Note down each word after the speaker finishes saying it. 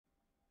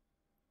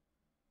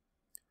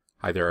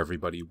Hi there,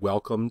 everybody.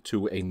 Welcome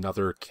to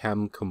another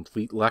Chem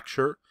Complete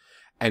lecture.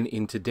 And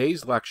in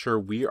today's lecture,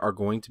 we are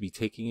going to be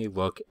taking a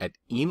look at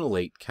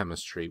enolate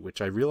chemistry, which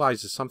I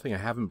realize is something I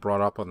haven't brought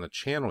up on the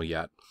channel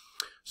yet.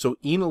 So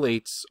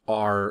enolates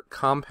are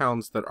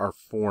compounds that are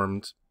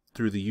formed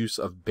through the use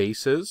of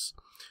bases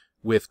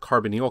with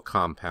carbonyl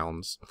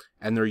compounds,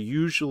 and they're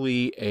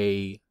usually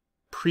a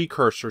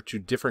precursor to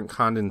different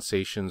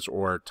condensations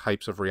or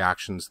types of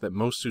reactions that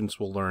most students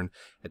will learn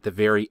at the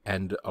very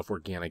end of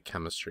organic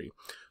chemistry.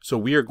 So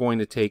we are going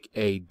to take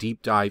a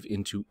deep dive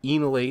into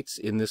enolates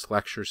in this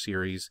lecture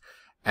series,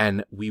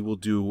 and we will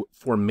do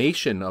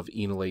formation of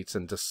enolates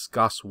and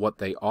discuss what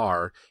they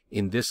are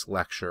in this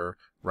lecture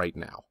right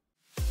now.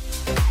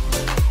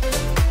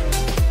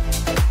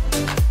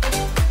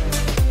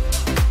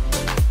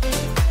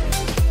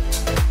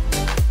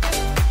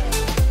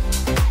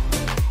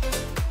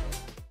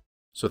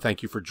 So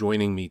thank you for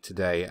joining me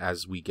today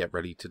as we get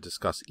ready to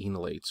discuss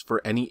enolates. For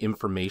any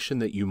information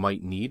that you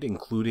might need,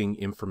 including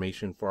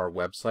information for our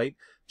website,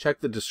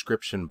 check the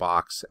description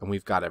box and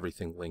we've got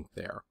everything linked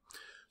there.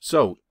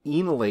 So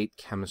enolate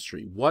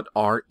chemistry. What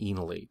are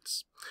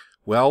enolates?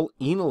 Well,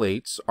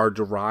 enolates are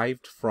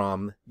derived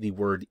from the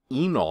word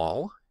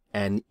enol,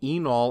 and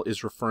enol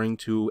is referring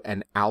to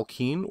an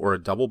alkene or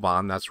a double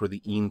bond. That's where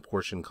the ene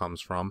portion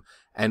comes from,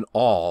 and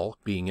ol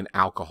being an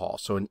alcohol.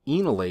 So an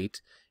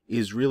enolate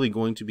is really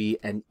going to be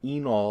an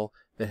enol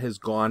that has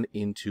gone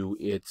into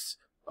its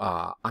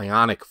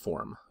ionic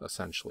form,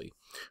 essentially,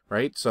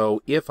 right?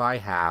 So if I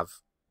have,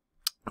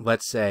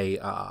 let's say,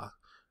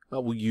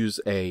 we'll use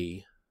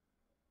a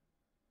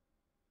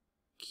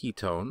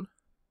ketone.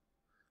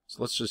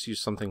 So let's just use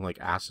something like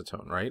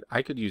acetone, right?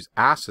 I could use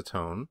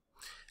acetone,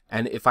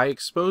 and if I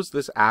expose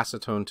this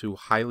acetone to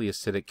highly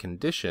acidic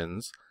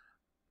conditions,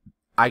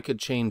 I could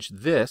change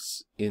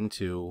this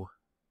into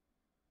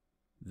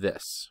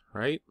this,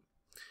 right?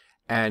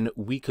 And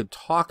we could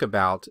talk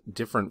about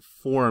different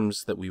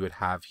forms that we would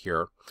have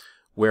here,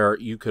 where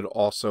you could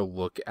also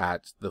look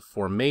at the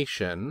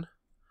formation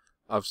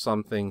of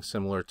something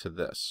similar to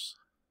this,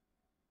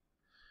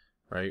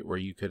 right? Where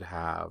you could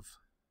have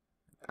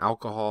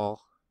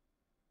alcohol,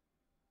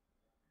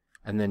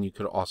 and then you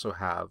could also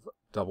have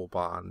double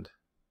bond,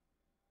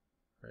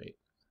 right?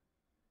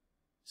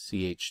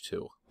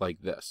 CH2,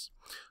 like this.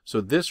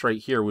 So this right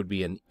here would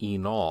be an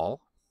enol.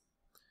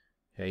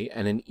 Okay,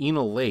 and an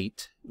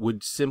enolate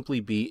would simply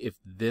be if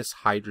this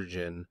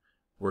hydrogen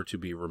were to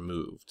be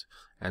removed.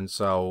 And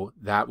so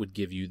that would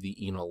give you the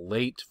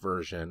enolate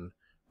version,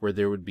 where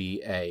there would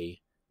be a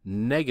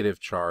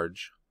negative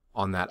charge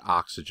on that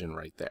oxygen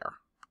right there.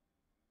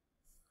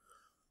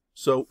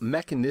 So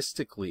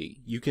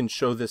mechanistically, you can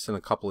show this in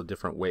a couple of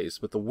different ways,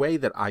 but the way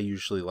that I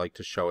usually like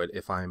to show it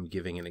if I'm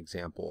giving an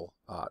example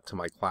to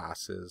my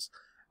class is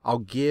I'll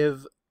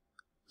give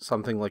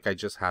something like I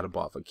just had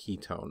above, a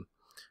ketone.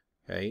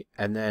 Okay,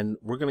 and then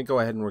we're going to go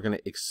ahead and we're going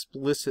to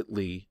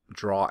explicitly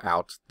draw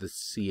out the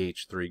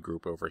CH3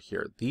 group over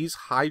here. These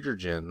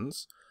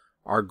hydrogens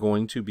are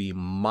going to be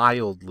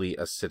mildly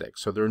acidic,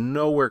 so they're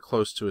nowhere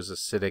close to as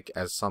acidic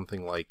as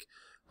something like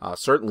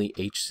certainly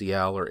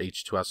HCl or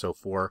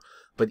H2SO4,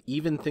 but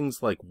even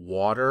things like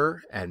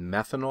water and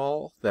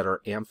methanol that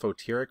are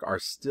amphoteric are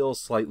still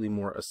slightly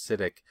more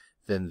acidic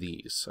than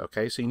these.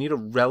 Okay, so you need a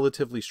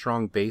relatively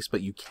strong base,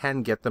 but you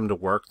can get them to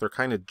work. They're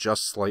kind of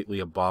just slightly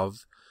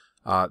above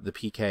the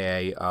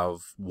pKa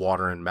of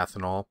water and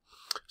methanol.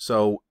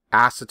 So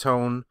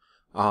acetone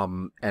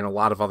and a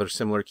lot of other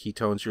similar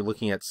ketones, you're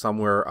looking at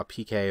somewhere a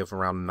pKa of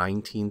around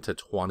 19 to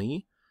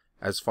 20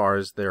 as far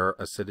as their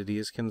acidity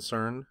is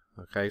concerned.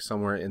 Okay,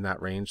 somewhere in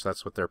that range,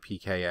 that's what their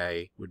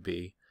pKa would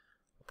be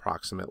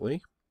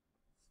approximately.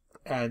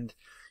 And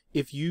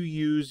if you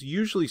use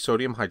usually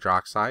sodium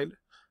hydroxide,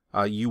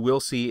 you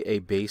will see a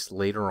base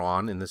later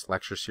on in this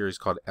lecture series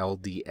called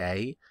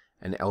LDA.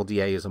 And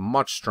LDA is a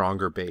much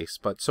stronger base,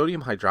 but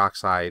sodium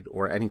hydroxide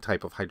or any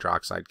type of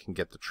hydroxide can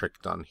get the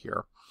trick done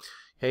here.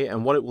 Okay,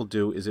 and what it will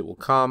do is it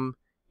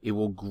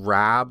will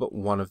grab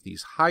one of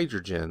these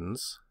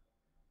hydrogens,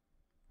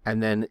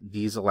 and then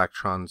these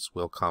electrons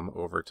will come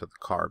over to the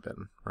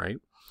carbon, right?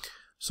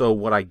 So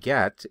what I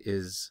get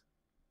is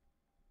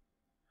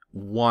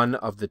one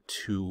of the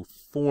two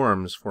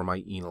forms for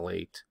my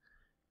enolate,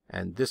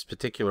 and this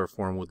particular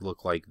form would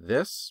look like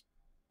this.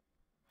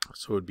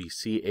 So it would be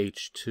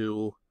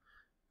CH2,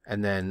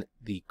 and then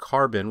the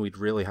carbon, we'd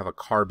really have a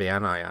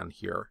carbanion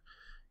here,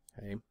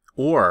 okay?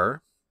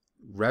 Or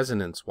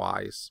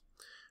resonance-wise,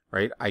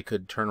 right, I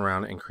could turn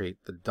around and create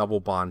the double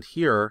bond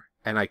here,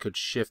 and I could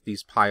shift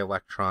these pi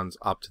electrons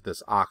up to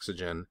this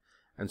oxygen,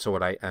 and so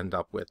what I end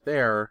up with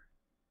there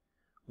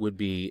would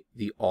be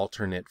the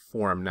alternate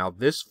form. Now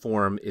this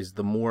form is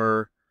the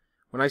more,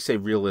 when I say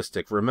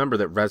realistic, remember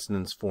that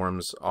resonance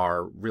forms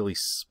are really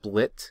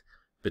split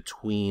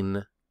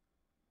between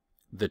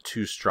the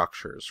two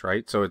structures,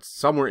 right? So it's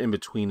somewhere in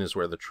between is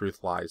where the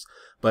truth lies.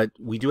 But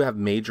we do have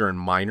major and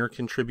minor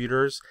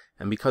contributors,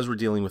 and because we're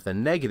dealing with a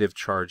negative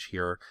charge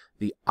here,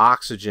 the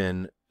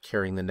oxygen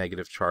carrying the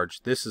negative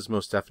charge. This is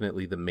most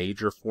definitely the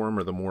major form,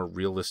 or the more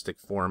realistic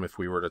form if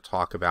we were to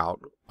talk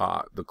about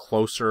the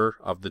closer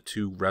of the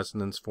two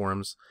resonance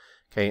forms.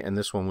 Okay, and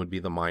this one would be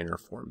the minor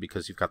form,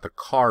 because you've got the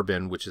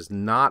carbon, which is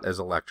not as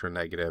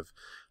electronegative,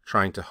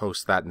 trying to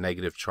host that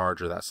negative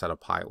charge or that set of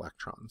pi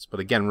electrons. But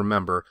again,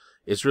 remember,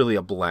 it's really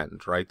a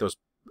blend, right? Those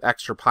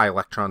extra pi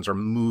electrons are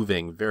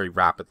moving very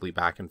rapidly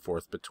back and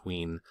forth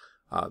between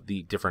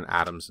the different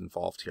atoms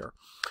involved here.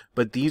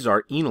 But these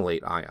are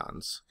enolate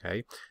ions,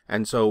 okay?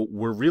 And so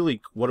we're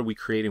really, what are we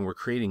creating? We're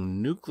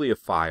creating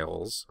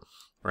nucleophiles,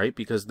 right?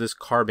 Because this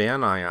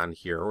carbon ion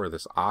here, or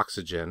this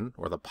oxygen,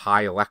 or the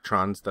pi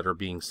electrons that are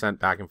being sent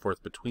back and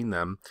forth between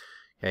them,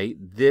 okay,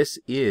 this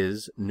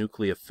is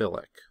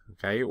nucleophilic,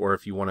 okay? Or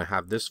if you want to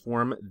have this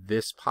form,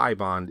 this pi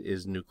bond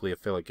is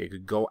nucleophilic. It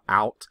could go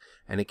out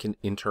and it can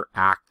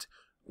interact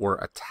or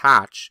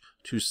attach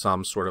to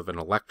some sort of an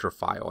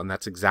electrophile. And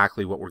that's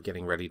exactly what we're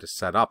getting ready to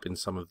set up in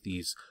some of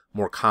these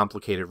more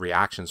complicated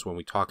reactions when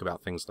we talk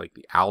about things like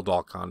the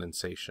aldol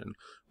condensation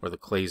or the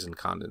Claisen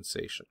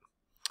condensation.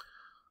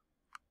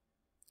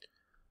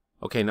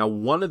 Okay, now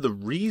one of the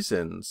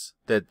reasons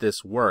that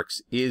this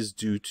works is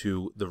due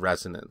to the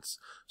resonance.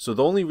 So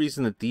the only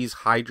reason that these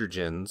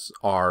hydrogens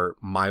are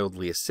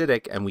mildly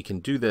acidic, and we can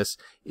do this,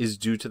 is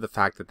due to the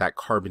fact that that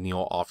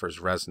carbonyl offers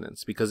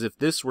resonance. Because if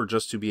this were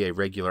just to be a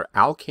regular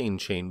alkane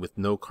chain with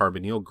no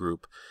carbonyl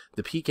group,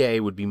 the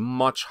pKa would be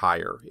much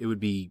higher. It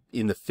would be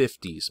in the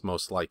 50s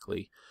most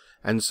likely.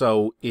 And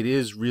so it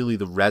is really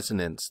the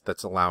resonance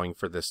that's allowing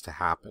for this to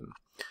happen.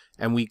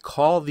 And we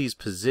call these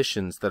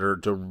positions that are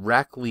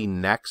directly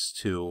next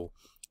to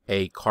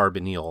a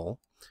carbonyl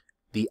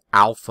the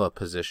alpha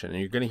position. And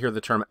you're going to hear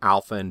the term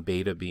alpha and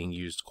beta being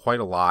used quite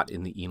a lot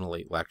in the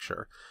enolate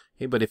lecture.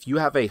 Okay, but if you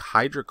have a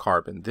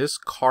hydrocarbon, this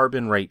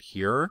carbon right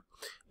here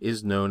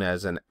is known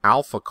as an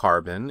alpha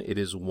carbon. It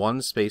is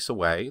one space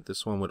away.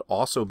 This one would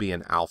also be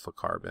an alpha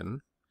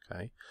carbon.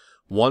 Okay,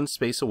 one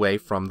space away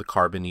from the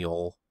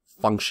carbonyl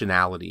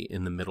functionality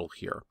in the middle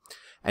here.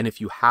 And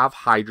if you have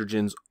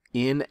hydrogens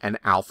in an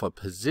alpha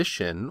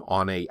position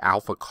on a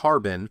alpha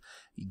carbon,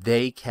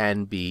 they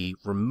can be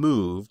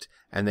removed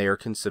and they are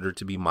considered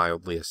to be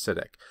mildly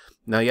acidic.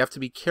 Now you have to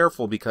be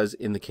careful, because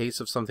in the case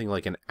of something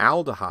like an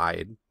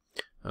aldehyde,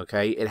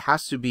 okay, it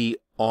has to be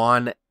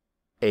on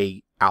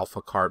a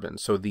alpha carbon.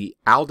 So the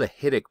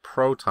aldehydic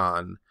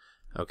proton,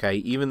 okay,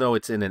 even though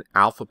it's in an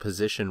alpha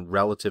position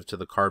relative to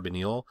the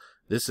carbonyl,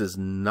 this is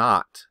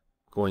not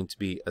going to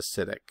be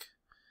acidic,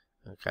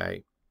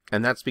 okay?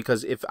 And that's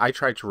because if I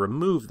try to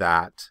remove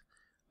that,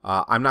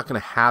 I'm not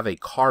going to have a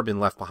carbon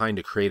left behind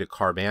to create a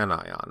carbon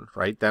ion,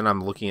 right? Then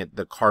I'm looking at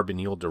the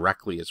carbonyl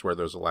directly is where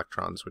those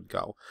electrons would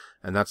go.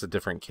 And that's a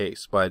different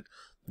case. But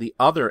the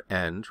other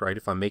end, right,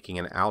 if I'm making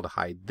an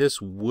aldehyde, this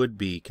would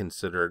be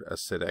considered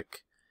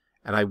acidic.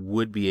 And I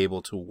would be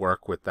able to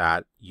work with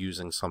that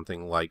using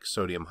something like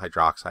sodium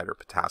hydroxide or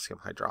potassium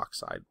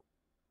hydroxide.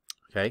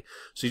 Okay,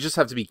 so you just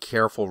have to be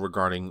careful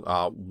regarding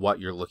what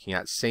you're looking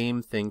at.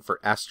 Same thing for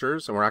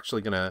esters, and we're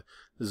actually going to,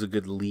 this is a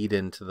good lead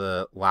into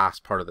the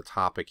last part of the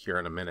topic here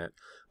in a minute.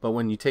 But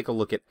when you take a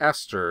look at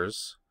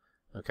esters,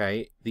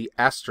 okay, the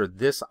ester,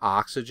 this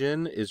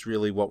oxygen is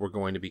really what we're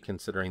going to be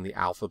considering the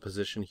alpha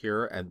position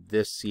here, and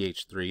this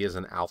CH3 is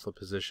an alpha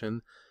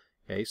position.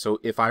 Okay, so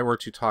if I were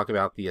to talk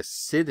about the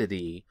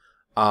acidity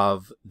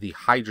of the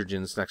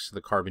hydrogens next to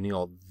the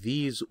carbonyl,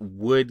 these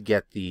would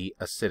get the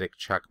acidic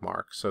check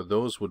mark, so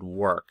those would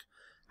work.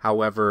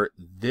 However,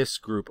 this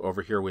group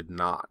over here would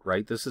not,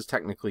 right? This is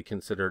technically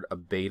considered a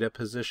beta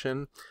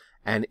position,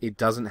 and it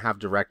doesn't have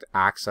direct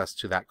access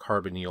to that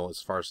carbonyl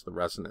as far as the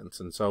resonance.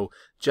 And so,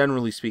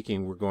 generally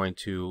speaking, we're going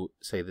to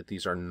say that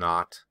these are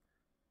not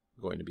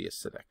going to be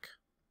acidic.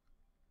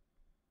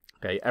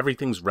 Okay,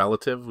 everything's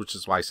relative, which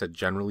is why I said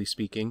generally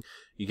speaking.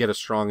 You get a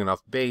strong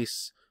enough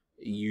base,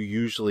 you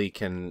usually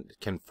can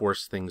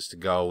force things to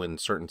go in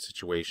certain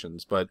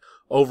situations, but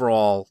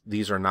overall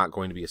these are not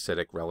going to be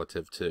acidic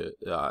relative to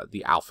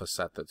the alpha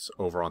set that's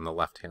over on the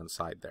left hand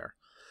side there.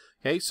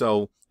 Okay,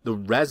 so the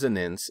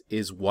resonance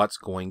is what's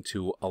going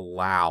to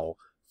allow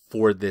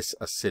for this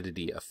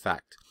acidity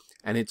effect,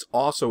 and it's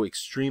also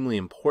extremely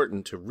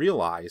important to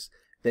realize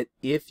that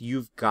if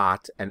you've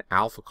got an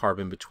alpha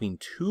carbon between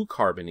two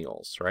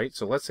carbonyls, right,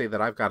 so let's say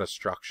that I've got a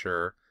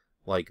structure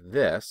like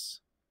this.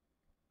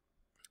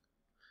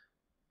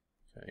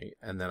 Okay,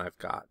 and then I've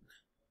got,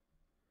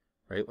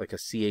 right, like a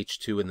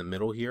CH2 in the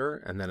middle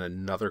here, and then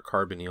another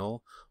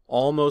carbonyl,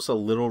 almost a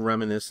little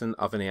reminiscent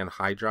of an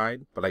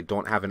anhydride, but I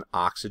don't have an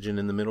oxygen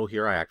in the middle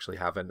here. I actually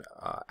have an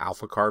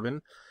alpha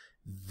carbon.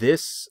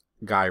 This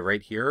guy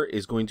right here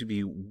is going to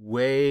be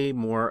way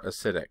more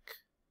acidic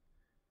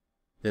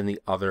than the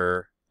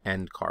other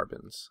end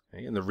carbons.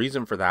 Okay? And the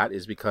reason for that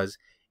is because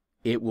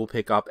it will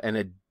pick up an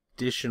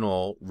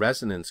additional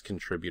resonance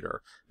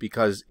contributor,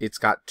 because it's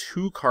got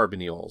two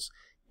carbonyls,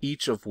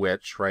 each of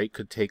which, right,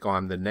 could take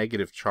on the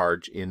negative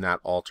charge in that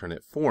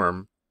alternate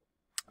form.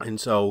 And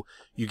so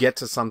you get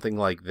to something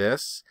like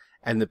this,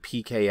 and the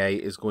pKa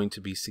is going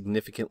to be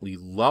significantly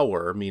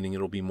lower, meaning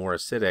it'll be more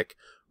acidic,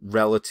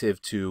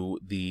 relative to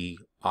the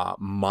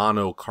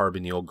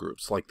monocarbonyl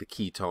groups, like the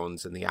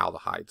ketones and the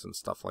aldehydes and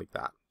stuff like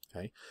that.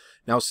 Okay.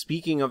 Now,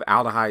 speaking of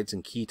aldehydes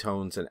and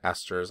ketones and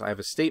esters, I have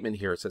a statement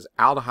here. It says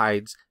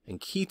aldehydes and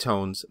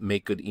ketones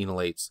make good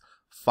enolates,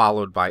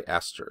 followed by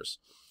esters.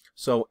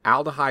 So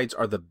aldehydes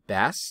are the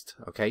best,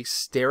 okay?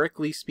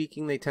 Sterically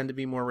speaking, they tend to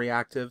be more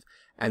reactive.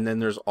 And then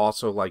there's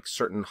also like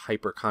certain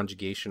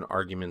hyperconjugation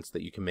arguments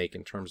that you can make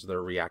in terms of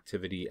their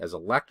reactivity as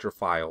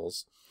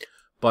electrophiles.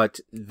 But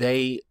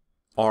they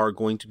are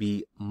going to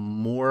be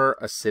more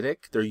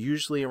acidic. They're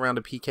usually around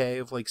a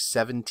pK of like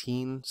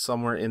 17,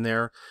 somewhere in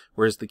there,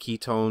 whereas the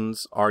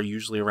ketones are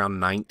usually around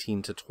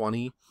 19 to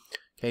 20.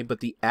 Okay, but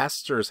the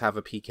esters have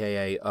a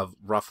pKa of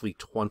roughly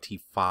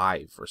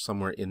 25 or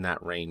somewhere in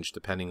that range,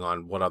 depending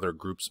on what other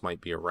groups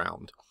might be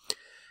around.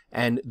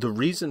 And the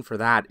reason for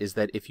that is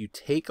that if you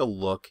take a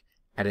look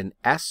at an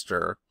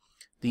ester,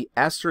 the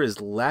ester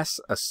is less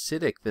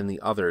acidic than the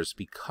others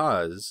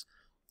because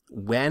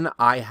when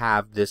I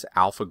have this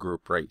alpha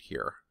group right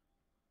here,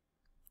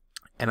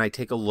 and I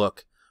take a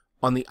look,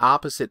 on the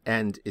opposite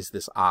end is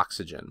this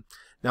oxygen.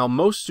 Now,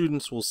 most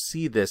students will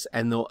see this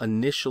and they'll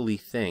initially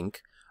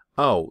think,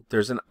 oh,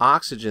 there's an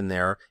oxygen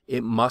there,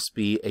 it must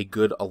be a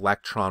good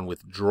electron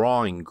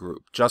withdrawing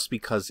group, just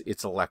because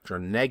it's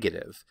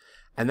electronegative.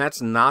 And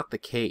that's not the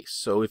case.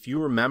 So if you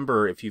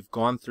remember, if you've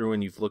gone through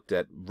and you've looked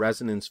at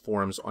resonance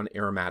forms on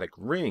aromatic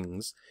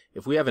rings,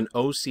 if we have an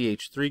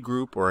OCH3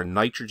 group or a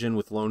nitrogen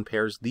with lone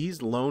pairs,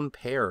 these lone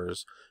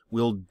pairs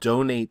will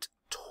donate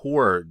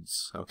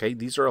towards, okay?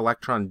 These are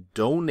electron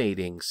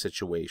donating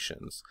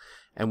situations.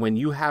 And when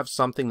you have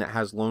something that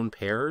has lone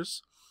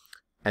pairs,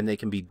 and they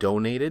can be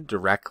donated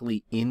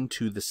directly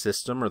into the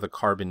system or the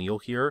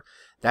carbonyl here,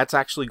 that's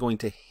actually going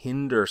to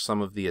hinder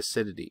some of the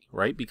acidity,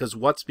 right? Because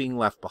what's being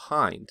left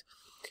behind?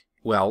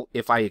 Well,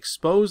 if I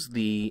expose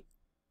the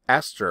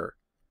ester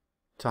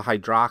to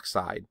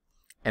hydroxide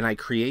and I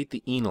create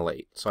the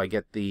enolate, so I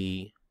get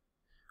the,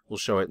 we'll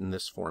show it in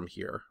this form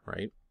here,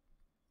 right?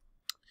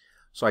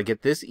 So I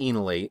get this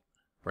enolate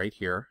right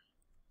here.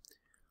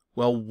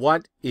 Well,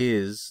 what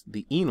is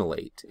the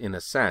enolate? In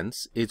a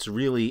sense, it's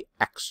really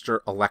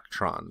extra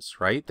electrons,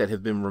 right, that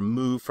have been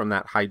removed from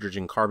that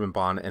hydrogen-carbon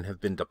bond and have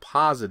been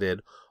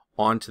deposited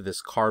onto this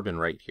carbon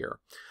right here.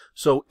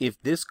 So if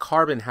this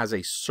carbon has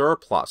a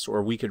surplus,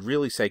 or we could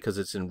really say, because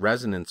it's in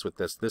resonance with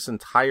this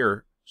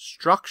entire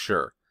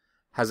structure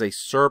has a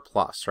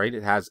surplus, right?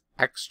 It has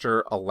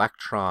extra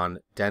electron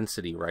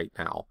density right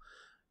now.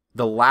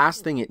 The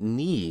last thing it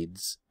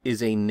needs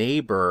is a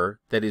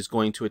neighbor that is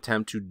going to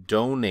attempt to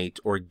donate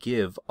or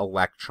give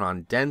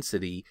electron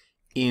density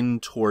in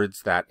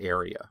towards that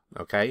area,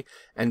 okay?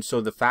 And so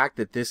the fact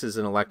that this is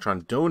an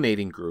electron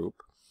donating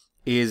group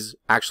is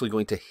actually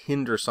going to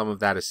hinder some of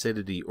that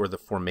acidity or the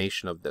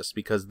formation of this,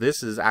 because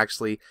this is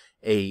actually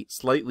a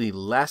slightly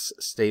less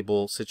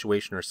stable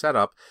situation or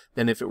setup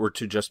than if it were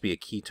to just be a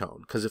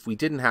ketone. Because if we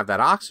didn't have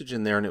that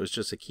oxygen there and it was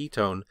just a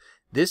ketone,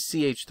 this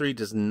CH3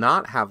 does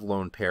not have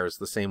lone pairs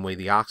the same way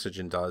the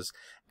oxygen does.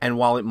 And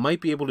while it might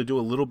be able to do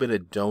a little bit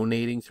of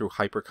donating through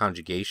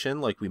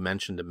hyperconjugation, like we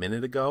mentioned a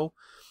minute ago,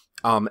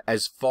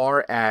 as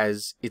far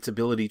as its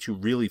ability to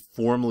really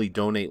formally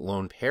donate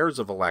lone pairs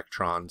of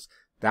electrons,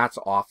 that's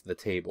off the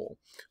table.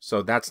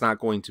 So that's not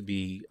going to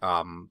be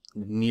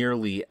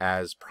nearly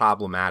as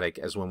problematic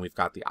as when we've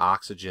got the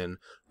oxygen,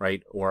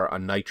 right, or a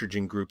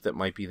nitrogen group that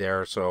might be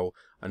there. So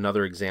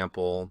another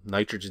example,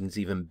 nitrogen's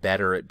even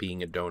better at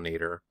being a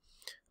donator.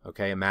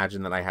 Okay,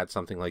 imagine that I had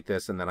something like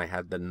this, and then I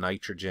had the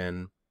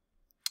nitrogen.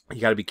 You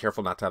got to be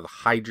careful not to have the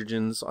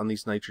hydrogens on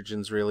these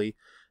nitrogens, really,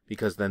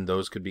 because then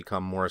those could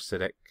become more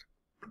acidic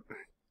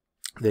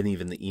than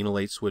even the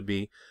enolates would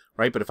be,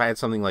 right? But if I had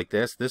something like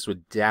this, this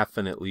would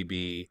definitely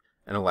be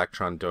an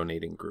electron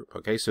donating group,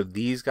 okay? So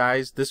these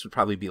guys, this would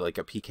probably be like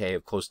a pK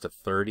of close to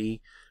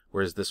 30,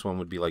 whereas this one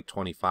would be like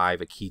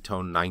 25, a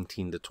ketone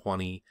 19 to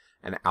 20,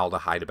 an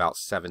aldehyde about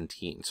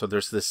 17. So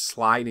there's this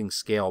sliding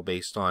scale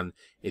based on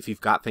if you've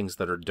got things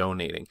that are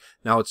donating.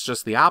 Now it's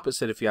just the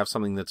opposite if you have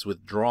something that's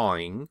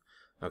withdrawing.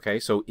 Okay,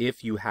 so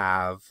if you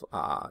have,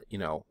 you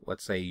know,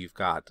 let's say you've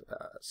got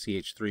a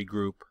CH3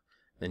 group,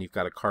 then you've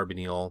got a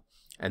carbonyl,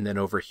 and then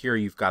over here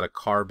you've got a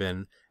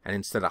carbon, and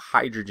instead of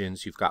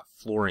hydrogens, you've got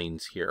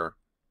fluorines here.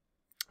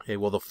 Okay,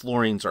 well, the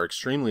fluorines are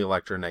extremely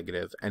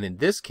electronegative, and in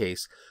this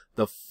case,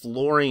 the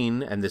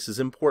fluorine, and this is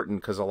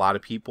important because a lot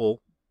of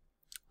people,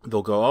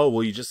 they'll go, oh,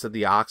 well, you just said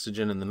the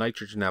oxygen and the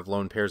nitrogen have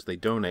lone pairs, they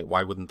donate.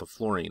 Why wouldn't the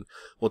fluorine?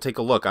 Well, take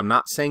a look. I'm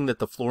not saying that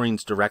the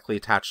fluorine's directly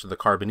attached to the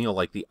carbonyl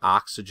like the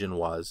oxygen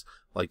was,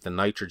 like the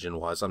nitrogen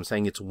was. I'm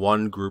saying it's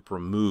one group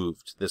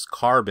removed, this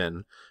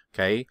carbon,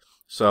 okay?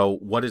 So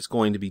what it's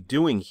going to be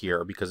doing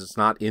here, because it's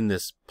not in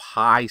this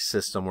pi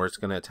system where it's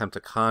going to attempt to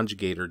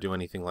conjugate or do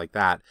anything like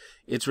that,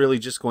 it's really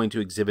just going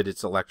to exhibit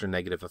its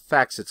electronegative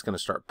effects. It's going to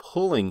start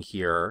pulling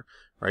here,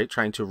 right,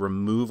 trying to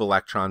remove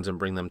electrons and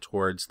bring them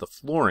towards the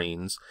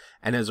fluorines.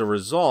 And as a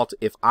result,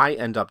 if I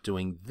end up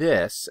doing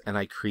this and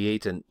I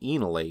create an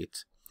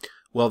enolate,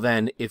 well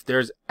then if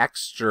there's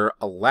extra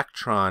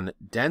electron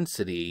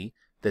density,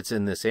 that's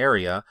in this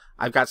area,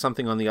 I've got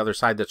something on the other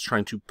side that's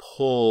trying to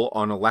pull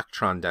on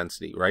electron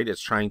density, right?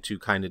 It's trying to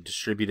kind of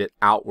distribute it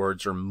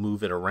outwards or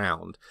move it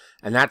around.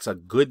 And that's a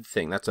good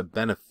thing. That's a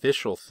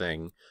beneficial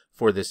thing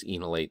for this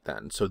enolate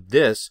then. So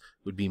this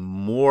would be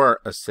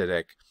more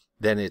acidic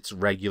than its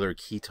regular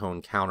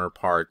ketone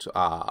counterpart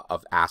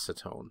of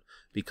acetone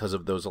because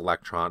of those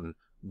electron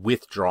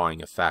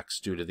withdrawing effects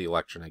due to the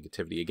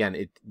electronegativity. Again,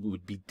 it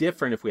would be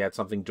different if we had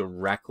something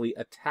directly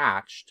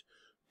attached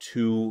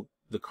to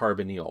the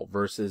carbonyl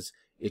versus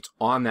it's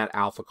on that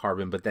alpha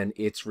carbon, but then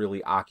it's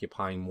really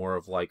occupying more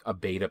of like a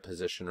beta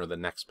position or the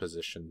next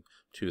position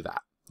to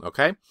that.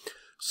 Okay,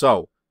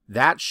 so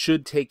that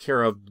should take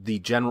care of the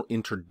general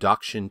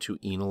introduction to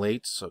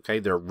enolates. Okay,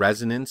 their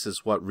resonance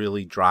is what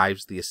really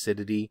drives the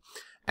acidity,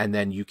 and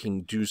then you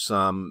can do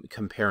some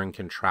compare and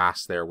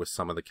contrast there with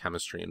some of the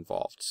chemistry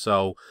involved.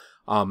 So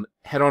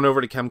head on over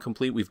to Chem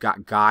Complete. We've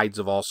got guides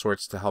of all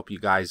sorts to help you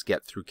guys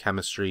get through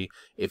chemistry.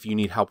 If you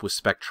need help with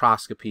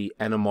spectroscopy,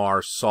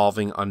 NMR,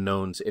 solving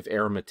unknowns, if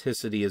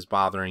aromaticity is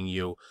bothering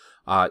you,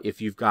 if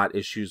you've got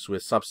issues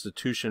with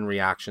substitution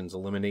reactions,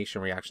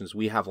 elimination reactions,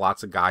 we have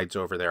lots of guides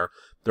over there.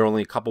 They're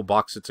only a couple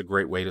bucks. It's a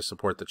great way to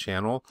support the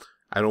channel.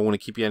 I don't want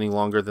to keep you any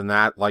longer than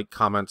that. Like,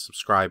 comment,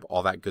 subscribe,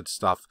 all that good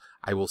stuff.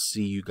 I will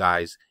see you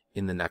guys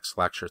in the next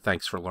lecture.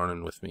 Thanks for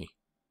learning with me.